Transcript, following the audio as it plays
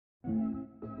Hey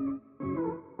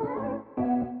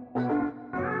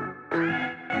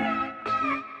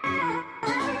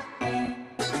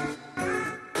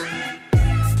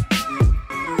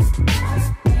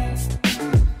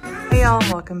y'all,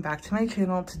 welcome back to my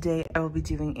channel. Today I will be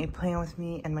doing a plan with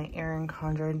me and my Erin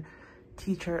Condren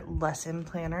teacher lesson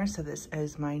planner. So this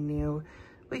is my new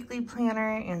weekly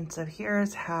planner, and so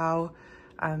here's how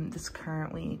this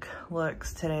current week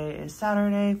looks. Today is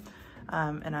Saturday,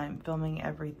 and I'm filming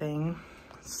everything.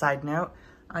 Side note,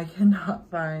 I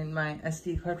cannot find my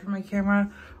SD card for my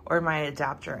camera or my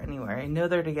adapter anywhere. I know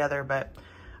they're together, but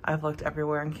I've looked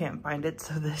everywhere and can't find it.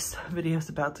 So this video is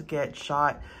about to get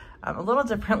shot a little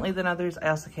differently than others. I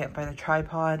also can't find a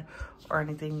tripod or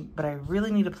anything, but I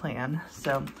really need a plan.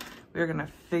 So we're gonna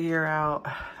figure out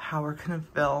how we're gonna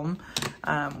film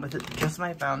with just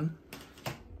my phone.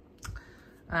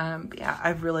 But yeah,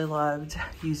 I've really loved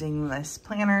using this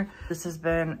planner. This has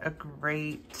been a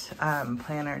great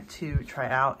planner to try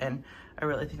out, and I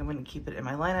really think I'm gonna keep it in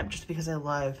my lineup just because I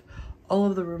love all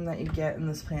of the room that you get in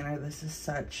this planner. This is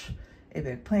such a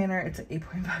big planner. It's an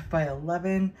 8.5 by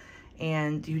 11.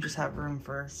 And you just have room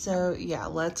for. So yeah,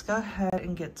 let's go ahead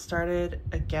and get started.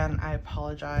 Again, I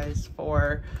apologize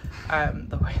for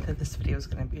the way that this video is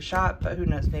going to be shot, but who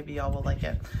knows, maybe y'all will like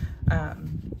it.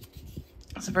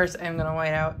 So first I'm going to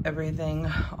white out everything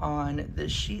on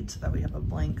this sheet so that we have a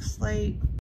blank slate.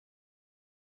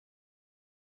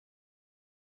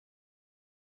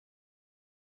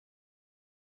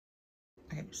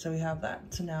 Okay, so we have that.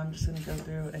 So now I'm just gonna go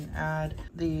through and add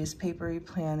these PAPERIE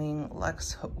Planning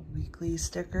Lux Weekly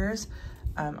stickers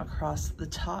across the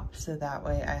top, so that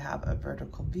way I have a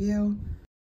vertical view.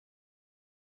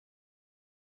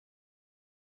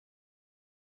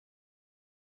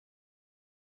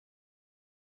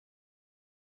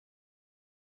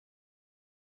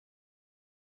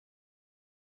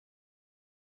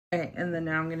 Okay, and then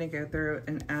now I'm gonna go through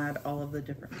and add all of the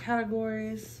different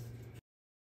categories.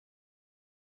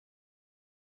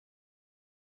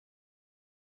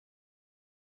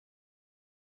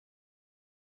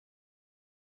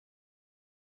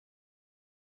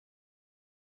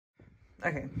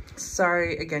 Okay,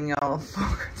 sorry again, y'all,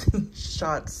 for the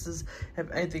shots. This is,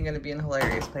 I think, gonna be a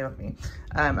hilarious play with me.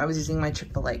 I was using my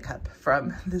Chick-fil-A cup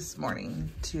from this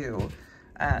morning to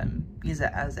use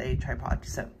it as a tripod.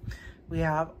 So we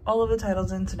have all of the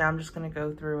titles in, so now I'm just gonna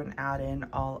go through and add in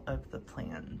all of the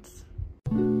plans.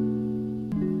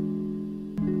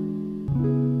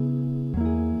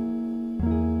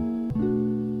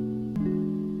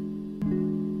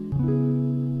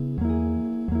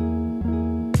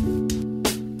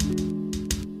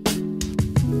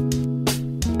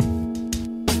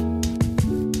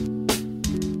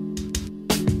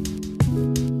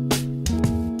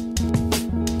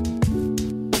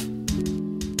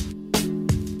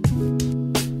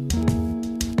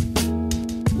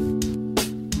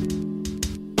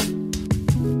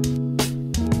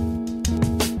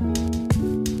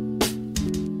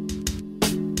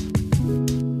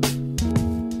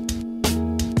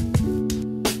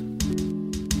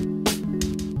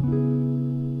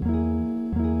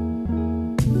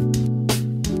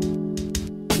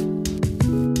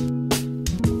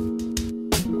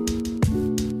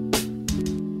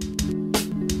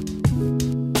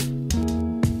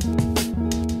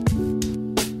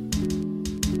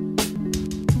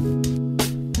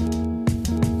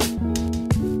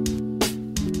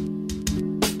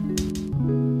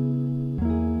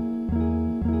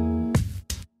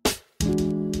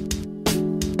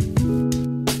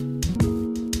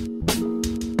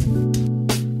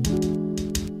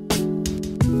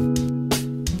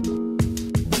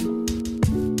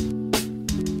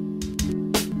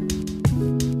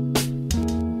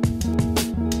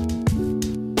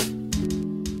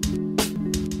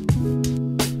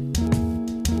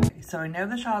 So I know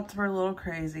the shots were a little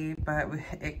crazy, but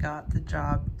it got the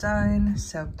job done.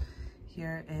 So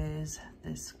here is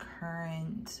this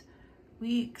current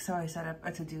week. So I set up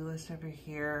a to-do list over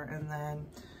here, and then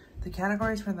the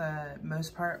categories for the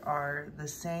most part are the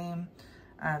same.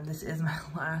 This is my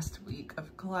last week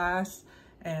of class,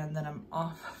 and then I'm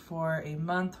off for a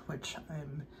month, which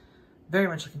I'm very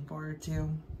much looking forward to.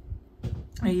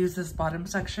 I use this bottom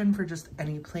section for just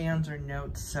any plans or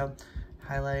notes. So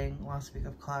highlighting last week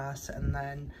of class, and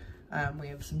then we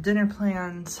have some dinner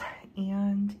plans,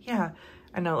 and yeah,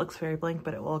 I know it looks very blank,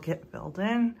 but it will get filled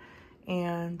in.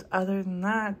 And other than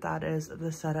that, that is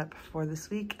the setup for this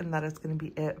week, and that is going to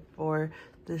be it for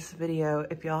this video.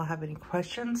 If y'all have any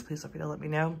questions, please feel free to let me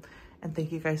know, and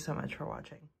thank you guys so much for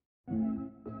watching.